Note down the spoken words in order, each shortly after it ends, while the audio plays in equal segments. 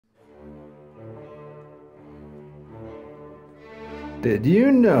Did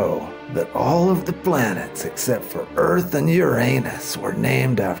you know that all of the planets except for Earth and Uranus were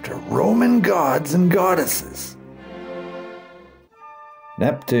named after Roman gods and goddesses?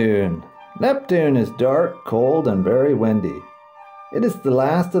 Neptune. Neptune is dark, cold, and very windy. It is the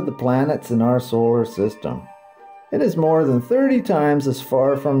last of the planets in our solar system. It is more than 30 times as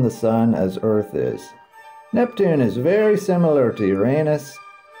far from the Sun as Earth is. Neptune is very similar to Uranus.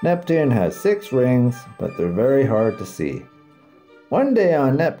 Neptune has 6 rings, but they're very hard to see. One day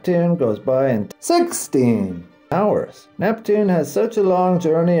on Neptune goes by in 16 hours. Neptune has such a long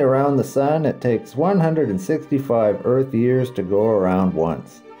journey around the Sun, it takes 165 Earth years to go around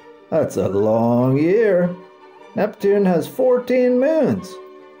once. That's a long year. Neptune has 14 moons.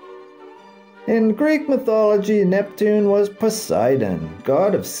 In Greek mythology, Neptune was Poseidon,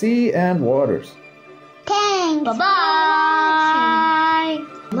 god of sea and waters. Thanks. Bye-bye.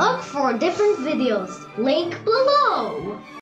 Look for different videos. Link below.